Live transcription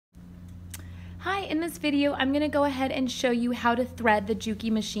Hi, in this video I'm going to go ahead and show you how to thread the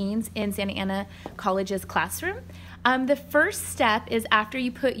Juki machines in Santa Ana College's classroom. The first step is after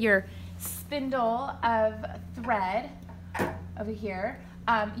you put your spindle of thread over here,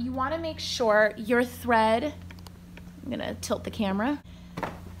 you want to make sure your thread, I'm going to tilt the camera,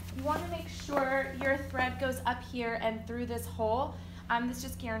 you want to make sure your thread goes up here and through this hole. This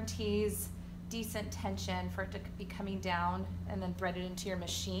just guarantees decent tension for it to be coming down and then threaded into your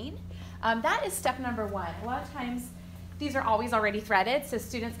machine. That is step number one. A lot of times these are always already threaded, so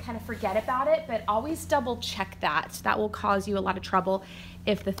students kind of forget about it, but always double check that. That will cause you a lot of trouble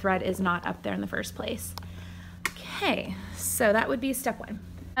if the thread is not up there in the first place. Okay, so that would be step one.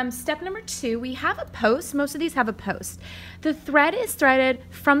 Step number two, we have a post. Most of these have a post. The thread is threaded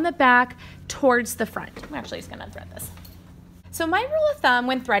from the back towards the front. I'm actually just gonna thread this. So my rule of thumb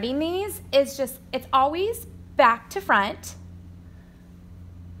when threading these is it's always back to front.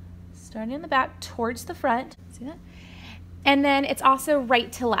 Starting in the back towards the front, see that? And then it's also right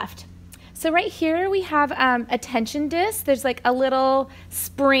to left. So right here we have a tension disc. There's like a little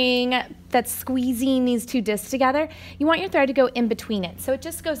spring that's squeezing these two discs together. You want your thread to go in between it. So it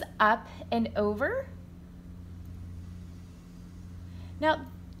just goes up and over. Now,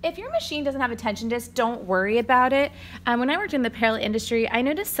 if your machine doesn't have a tension disc, don't worry about it. When I worked in the apparel industry, I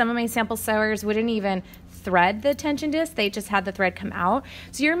noticed some of my sample sewers wouldn't even thread the tension disc. They just had the thread come out.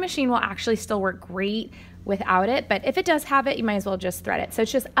 So your machine will actually still work great without it, but if it does have it, you might as well just thread it. So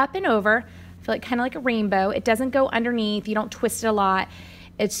it's just up and over, I feel like kind of like a rainbow. It doesn't go underneath, you don't twist it a lot.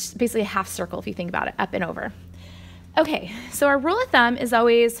 It's basically a half circle if you think about it, up and over. Okay, so our rule of thumb is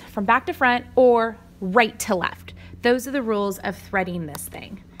always from back to front or right to left. Those are the rules of threading this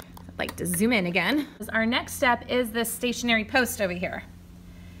thing. I'd like to zoom in again. Our next step is this stationary post over here.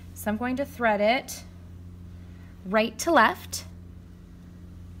 So I'm going to thread it right to left.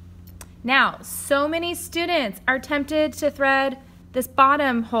 Now, so many students are tempted to thread this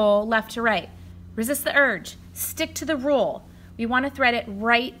bottom hole left to right. Resist the urge. Stick to the rule. We want to thread it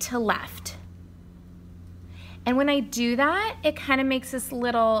right to left. And when I do that, it kind of makes this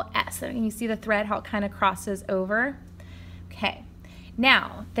little S. So you see the thread, how it kind of crosses over. Okay.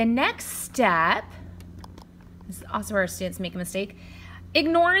 Now, the next step, this is also where our students make a mistake.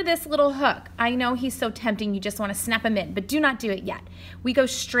 Ignore this little hook. I know he's so tempting, you just want to snap him in, but do not do it yet. We go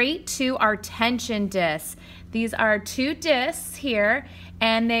straight to our tension discs. These are two discs here,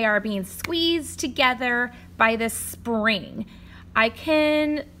 and they are being squeezed together by this spring. I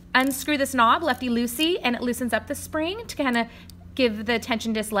can unscrew this knob, lefty-loosey, and it loosens up the spring to kind of give the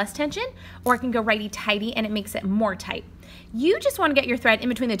tension disc less tension, or I can go righty-tighty, and it makes it more tight. You just want to get your thread in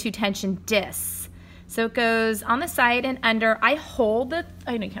between the two tension discs. So it goes on the side and under. I hold it,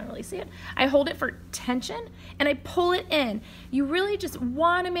 I know you can't really see it. I hold it for tension and I pull it in. You really just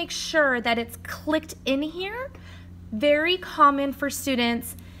want to make sure that it's clicked in here. Very common for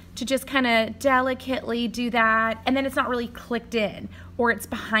students to just kind of delicately do that and then it's not really clicked in or it's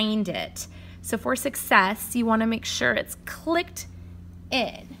behind it. So for success, you want to make sure it's clicked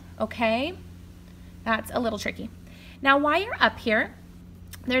in, okay? That's a little tricky. Now while you're up here,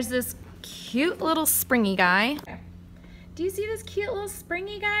 there's this cute little springy guy. Do you see this cute little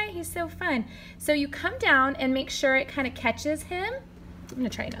springy guy? He's so fun. So you come down and make sure it kind of catches him. I'm gonna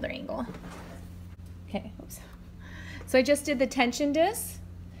try another angle. Okay, oops. So I just did the tension disc.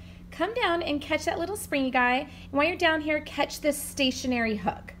 Come down and catch that little springy guy. And while you're down here, catch this stationary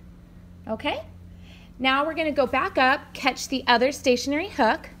hook. Okay? Now we're gonna go back up, catch the other stationary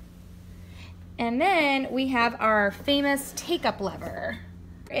hook. And then we have our famous take-up lever.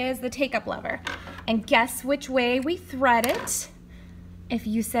 Is the take-up lever. And guess which way we thread it? If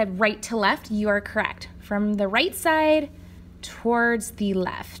you said right to left, you are correct. From the right side towards the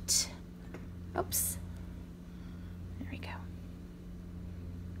left. Oops. There we go.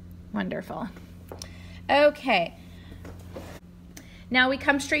 Wonderful. Okay. Now we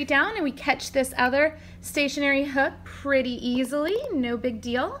come straight down and we catch this other stationary hook pretty easily, no big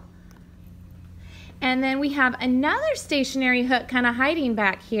deal. And then we have another stationary hook kind of hiding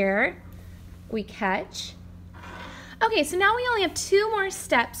back here. We catch. Okay, so now we only have two more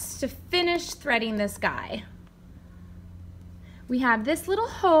steps to finish threading this guy. We have this little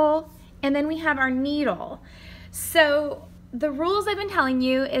hole, and then we have our needle. So the rules I've been telling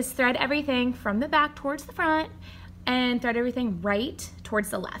you is thread everything from the back towards the front and thread everything right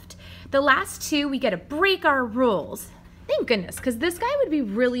towards the left. The last two, we get to break our rules. Thank goodness, because this guy would be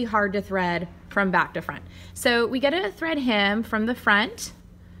really hard to thread from back to front. So we got to thread him from the front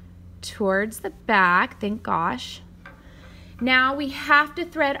towards the back, thank gosh. Now we have to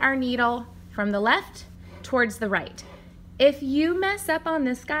thread our needle from the left towards the right. If you mess up on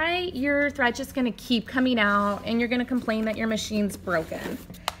this guy, your thread's just gonna keep coming out and you're gonna complain that your machine's broken.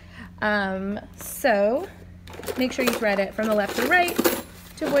 So make sure you thread it from the left to the right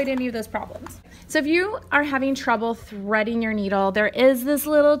to avoid any of those problems. So if you are having trouble threading your needle, there is this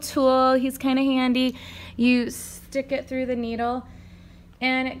little tool. He's kind of handy. You stick it through the needle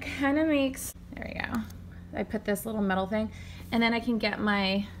and it kind of makes, there we go. I put this little metal thing and then I can get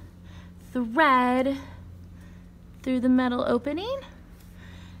my thread through the metal opening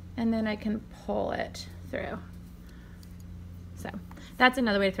and then I can pull it through. So that's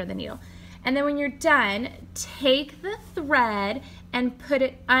another way to thread the needle. And then when you're done, take the thread and put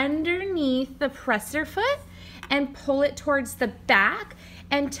it underneath the presser foot and pull it towards the back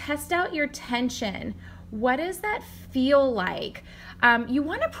and test out your tension. What does that feel like? You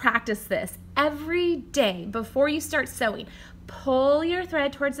want to practice this every day before you start sewing. Pull your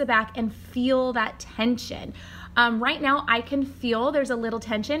thread towards the back and feel that tension. Right now I can feel there's a little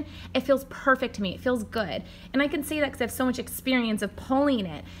tension. It feels perfect to me. It feels good. And I can say that because I have so much experience of pulling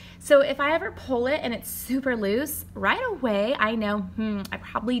it. So if I ever pull it and it's super loose, right away I know, I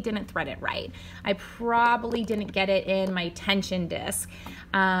probably didn't thread it right. I probably didn't get it in my tension disc,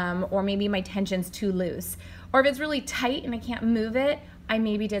 or maybe my tension's too loose. Or if it's really tight and I can't move it, I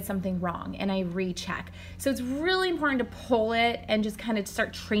maybe did something wrong and I recheck. So it's really important to pull it and just kind of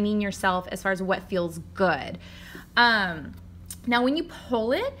start training yourself as far as what feels good. Now when you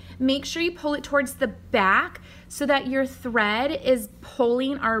pull it, make sure you pull it towards the back so that your thread is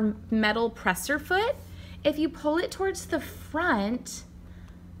pulling our metal presser foot. If you pull it towards the front,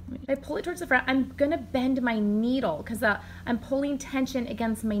 if I pull it towards the front, I'm gonna bend my needle because I'm pulling tension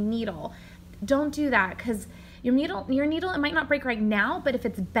against my needle. Don't do that because your needle, it might not break right now, but if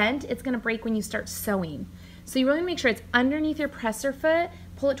it's bent, it's gonna break when you start sewing. So you really make sure it's underneath your presser foot,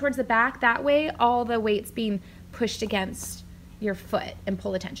 pull it towards the back, that way all the weight's being pushed against your foot and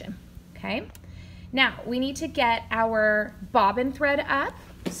pull the tension, okay? Now, we need to get our bobbin thread up.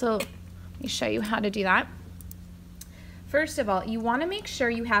 So let me show you how to do that. First of all, you wanna make sure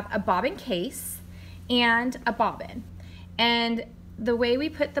you have a bobbin case and a bobbin. And the way we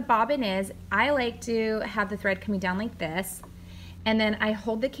put the bobbin is, I like to have the thread coming down like this, and then I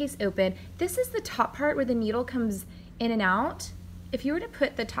hold the case open. This is the top part where the needle comes in and out. If you were to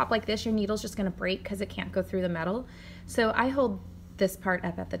put the top like this, your needle's just gonna break because it can't go through the metal. So I hold this part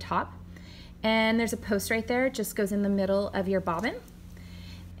up at the top, and there's a post right there, it just goes in the middle of your bobbin.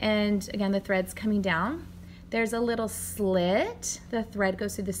 And again, the thread's coming down. There's a little slit, the thread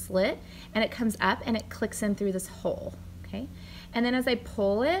goes through the slit, and it comes up and it clicks in through this hole, okay? And then as I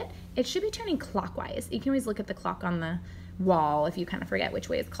pull it, it should be turning clockwise. You can always look at the clock on the wall if you kind of forget which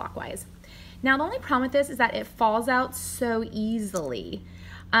way is clockwise. Now the only problem with this is that it falls out so easily.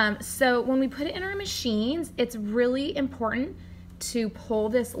 So when we put it in our machines, it's really important to pull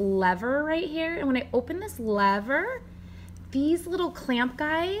this lever right here. And when I open this lever, these little clamp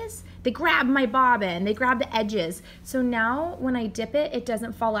guys, they grab my bobbin, they grab the edges. So now when I dip it, it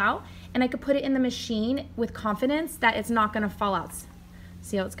doesn't fall out, and I could put it in the machine with confidence that it's not gonna fall out.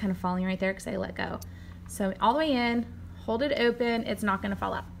 See how it's kind of falling right there because I let go. So all the way in, hold it open, it's not gonna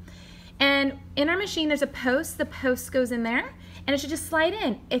fall out. And in our machine, there's a post, the post goes in there, and it should just slide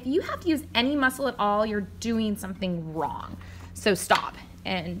in. If you have to use any muscle at all, you're doing something wrong. So stop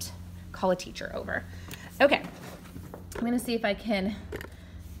and call a teacher over. Okay, I'm gonna see if I can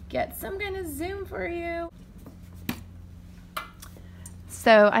get some kind of zoom for you.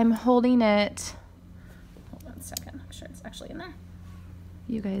 So I'm holding it, hold on a second, make sure it's actually in there.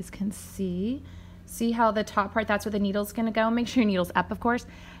 You guys can see how the top part, that's where the needle's gonna go. Make sure your needle's up, of course.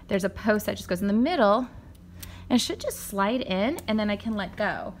 There's a post that just goes in the middle, and it should just slide in, and then I can let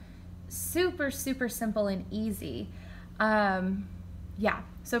go. Super, super simple and easy. Yeah,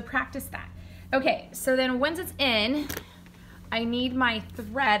 so practice that. Okay, so then once it's in, I need my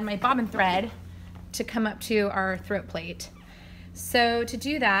thread, my bobbin thread, to come up to our throat plate. So to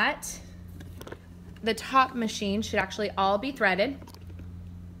do that, the top machine should actually all be threaded.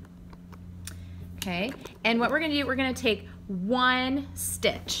 Okay, and what we're gonna do, we're gonna take one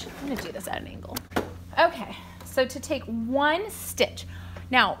stitch. I'm gonna do this at an angle. Okay, so to take one stitch.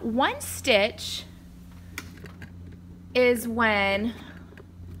 Now, one stitch is when,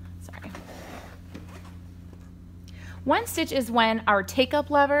 one stitch is when our take-up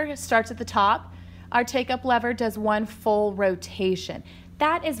lever starts at the top. Our take-up lever does one full rotation.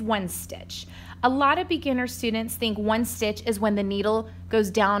 That is one stitch. A lot of beginner students think one stitch is when the needle goes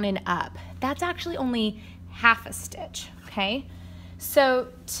down and up. That's actually only half a stitch, okay? So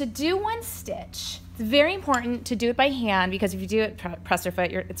to do one stitch, it's It's very important to do it by hand because if you do it presser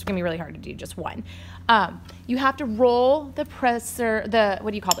foot, it's going to be really hard to do just one. You have to roll the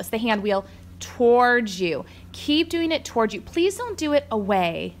the hand wheel towards you. Keep doing it towards you. Please don't do it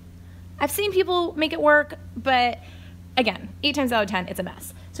away. I've seen people make it work, but again, 8 times out of 10, it's a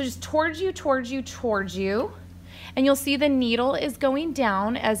mess. So just towards you, towards you, towards you. And you'll see the needle is going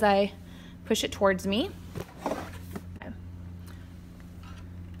down as I push it towards me.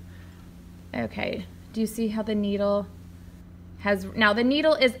 Okay, do you see how the needle now the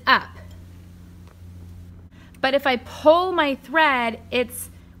needle is up. But if I pull my thread, it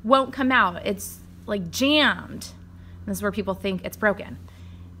won't come out. It's like jammed. This is where people think it's broken.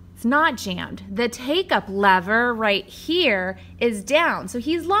 It's not jammed. The take-up lever right here is down. So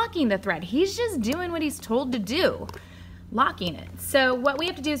he's locking the thread. He's just doing what he's told to do, locking it. So what we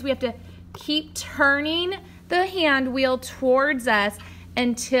have to do is we have to keep turning the hand wheel towards us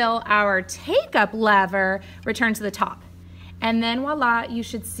until our take-up lever returns to the top. And then voila, you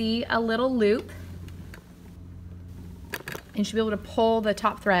should see a little loop. And you should be able to pull the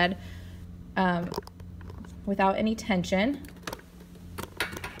top thread without any tension.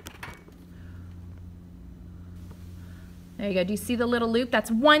 There you go. Do you see the little loop? That's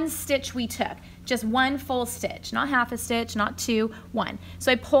one stitch we took. Just one full stitch, not half a stitch, not two, one.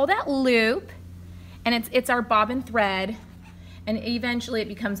 So I pull that loop, and it's our bobbin thread, and eventually it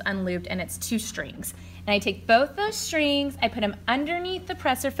becomes unlooped, and it's 2 strings. And I take both those strings, I put them underneath the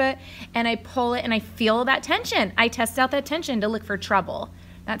presser foot, and I pull it, and I feel that tension. I test out that tension to look for trouble.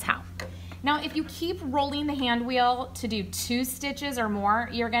 That's how. Now, if you keep rolling the hand wheel to do 2 stitches or more,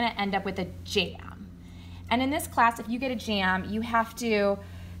 you're gonna end up with a jam. And in this class, if you get a jam, you have to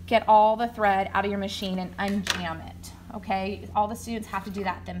get all the thread out of your machine and unjam it, okay? All the students have to do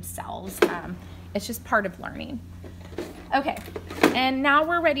that themselves. It's just part of learning. Okay, and now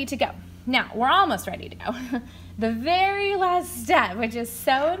we're ready to go. Now, we're almost ready to go. The very last step, which is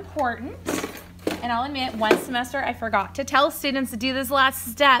so important, and I'll admit, one semester I forgot to tell students to do this last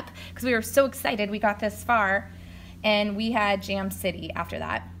step because we were so excited we got this far, and we had Jam City after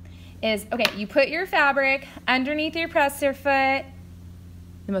that. Is, okay, you put your fabric underneath your presser foot.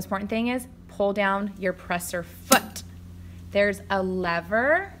 The most important thing is pull down your presser foot. There's a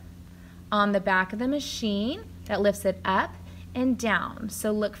lever on the back of the machine that lifts it up and down.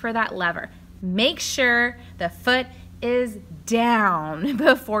 So look for that lever. Make sure the foot is down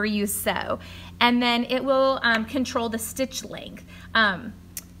before you sew. And then it will control the stitch length.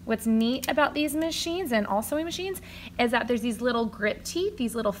 What's neat about these machines and all sewing machines is that there's these little grip teeth,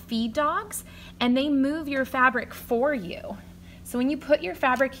 these little feed dogs, and they move your fabric for you. So when you put your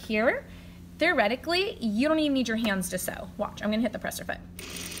fabric here, theoretically, you don't even need your hands to sew. Watch, I'm gonna hit the presser foot.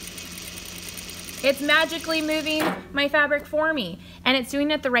 It's magically moving my fabric for me, and it's doing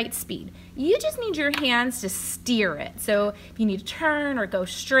it at the right speed. You just need your hands to steer it. So if you need to turn or go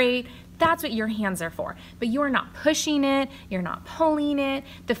straight, that's what your hands are for. But you are not pushing it, you're not pulling it.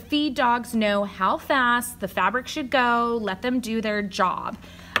 The feed dogs know how fast the fabric should go, let them do their job.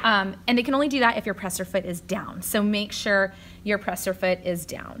 And they can only do that if your presser foot is down. So make sure your presser foot is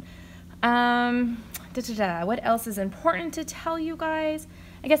down. What else is important to tell you guys?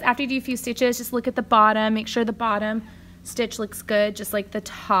 I guess after you do a few stitches, just look at the bottom, make sure the bottom stitch looks good, just like the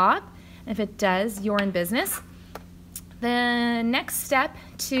top. If it does, you're in business. The next step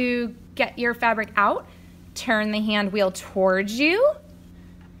to get your fabric out, turn the hand wheel towards you,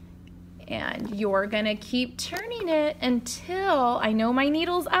 and you're gonna keep turning it until, I know my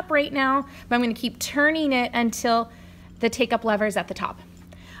needle's up right now, but I'm gonna keep turning it until the take-up lever is at the top.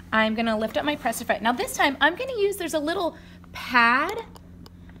 I'm gonna lift up my presser foot. Now this time, I'm gonna use, there's a little pad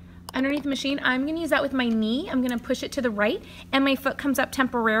underneath the machine. I'm gonna use that with my knee. I'm gonna push it to the right, and my foot comes up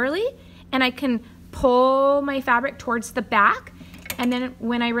temporarily, and I can pull my fabric towards the back, and then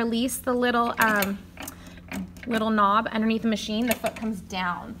when I release the little knob underneath the machine, the foot comes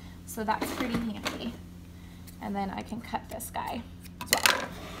down. So that's pretty handy. And then I can cut this guy as well.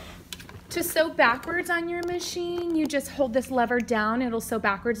 To sew backwards on your machine, you just hold this lever down. It'll sew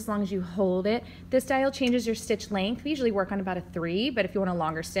backwards as long as you hold it. This dial changes your stitch length. We usually work on about a 3, but if you want a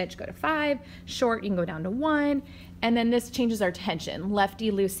longer stitch, go to 5. Short, you can go down to 1. And then this changes our tension,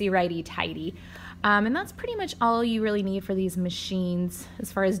 lefty, loosey, righty, tighty. And that's pretty much all you really need for these machines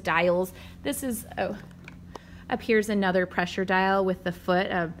as far as dials. This is, up here's another pressure dial with the foot.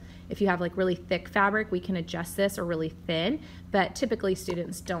 If you have like really thick fabric, we can adjust this, or really thin, but typically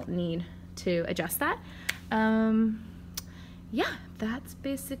students don't need to adjust that. Yeah, that's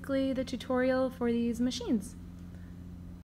basically the tutorial for these machines.